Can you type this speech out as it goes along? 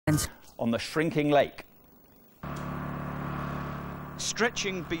on the shrinking lake.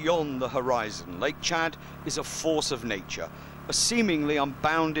 Stretching beyond the horizon, Lake Chad is a force of nature, a seemingly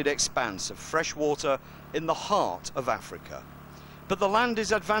unbounded expanse of fresh water in the heart of Africa. But the land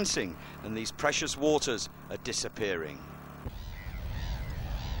is advancing and these precious waters are disappearing.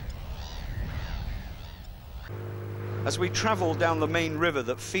 As we travelled down the main river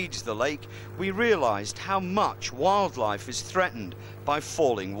that feeds the lake, we realised how much wildlife is threatened by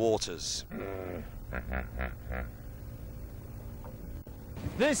falling waters.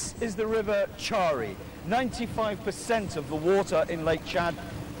 This is the river Chari. 95% of the water in Lake Chad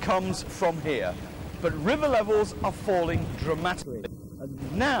comes from here. But river levels are falling dramatically.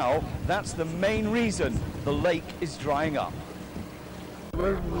 And now that's the main reason the lake is drying up.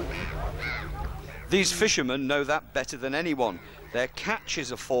 These fishermen know that better than anyone. Their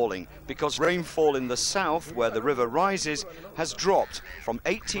catches are falling because rainfall in the south, where the river rises, has dropped from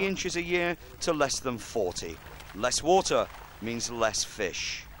 80 inches a year to less than 40. Less water means less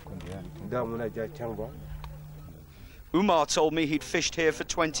fish. Umar told me he'd fished here for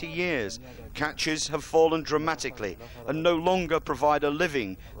 20 years. Catches have fallen dramatically and no longer provide a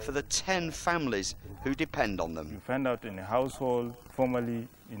living for the 10 families who depend on them. You find out in a household, formerly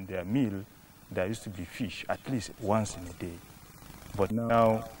in their meal, there used to be fish at least once in a day. But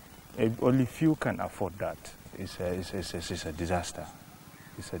now, only few can afford that. It's a disaster.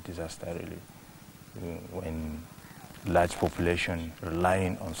 It's a disaster, really. When large population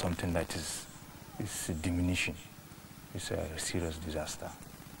relying on something that is diminishing, it's a serious disaster.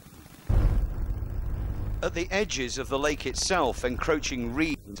 At the edges of the lake itself, encroaching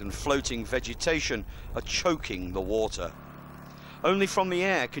reeds and floating vegetation are choking the water. Only from the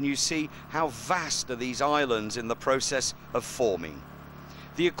air can you see how vast are these islands in the process of forming.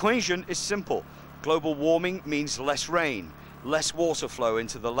 The equation is simple. Global warming means less rain, less water flow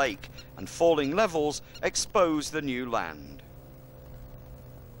into the lake, and falling levels expose the new land.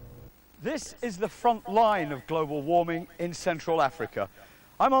 This is the front line of global warming in Central Africa.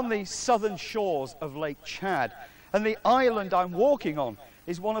 I'm on the southern shores of Lake Chad, and the island I'm walking on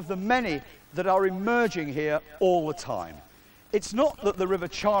is one of the many that are emerging here all the time. It's not that the River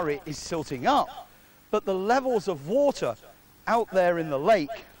Chari is silting up, but the levels of water out there in the lake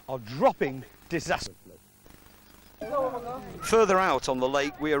are dropping disastrously. Further out on the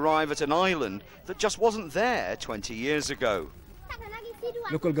lake, we arrive at an island that just wasn't there 20 years ago.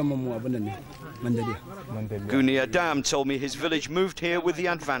 Gunia Dam told me his village moved here with the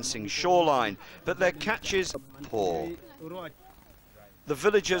advancing shoreline, but their catches are poor. The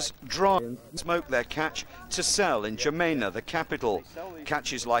villagers dry and smoke their catch to sell in Jamena, the capital.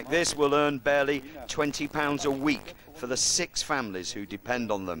 Catches like this will earn barely £20 a week for the 6 families who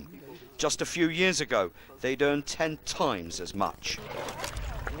depend on them. Just a few years ago, they'd earned 10 times as much.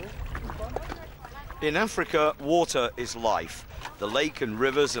 In Africa, water is life. The lake and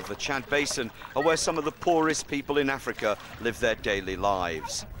rivers of the Chad Basin are where some of the poorest people in Africa live their daily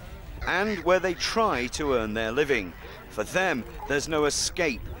lives, and where they try to earn their living. For them, there's no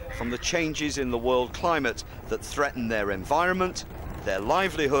escape from the changes in the world climate that threaten their environment, their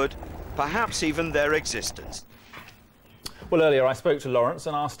livelihood, perhaps even their existence. Well, earlier I spoke to Lawrence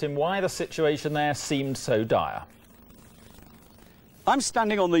and asked him why the situation there seemed so dire. I'm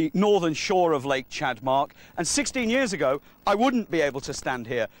standing on the northern shore of Lake Chad, Mark, and 16 years ago I wouldn't be able to stand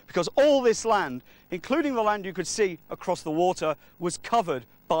here because all this land, including the land you could see across the water, was covered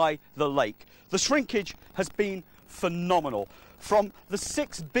by the lake. The shrinkage has been phenomenal. From the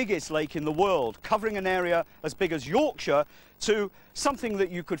 6th biggest lake in the world, covering an area as big as Yorkshire, to something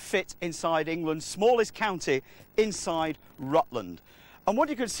that you could fit inside England's smallest county, inside Rutland. And what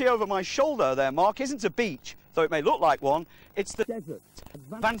you can see over my shoulder there, Mark, isn't a beach, though it may look like one. It's the desert,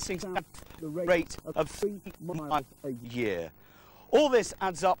 advancing at the rate of 3 miles a year. All this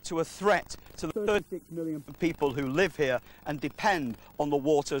adds up to a threat to the 36 million people who live here and depend on the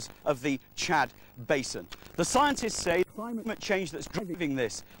waters of the Chad Basin. The scientists say climate change that's driving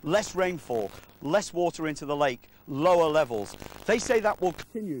this, less rainfall, less water into the lake, lower levels. They say that will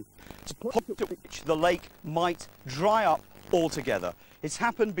continue to the point at which the lake might dry up altogether. It's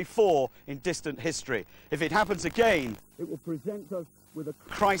happened before in distant history. If it happens again, it will present us with a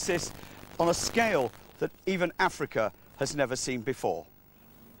crisis on a scale that even Africa has never seen before.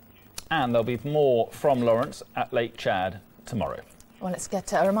 And there'll be more from Lawrence at Lake Chad tomorrow. Well, let's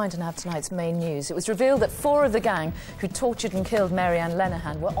get a reminder now of tonight's main news. It was revealed that 4 of the gang who tortured and killed Marianne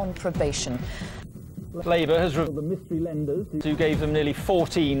Lenihan were on probation. Labour has revealed the mystery lenders who gave them nearly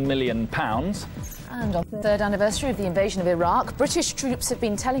 £14 million. And on the 3rd anniversary of the invasion of Iraq, British troops have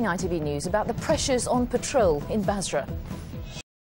been telling ITV News about the pressures on patrol in Basra.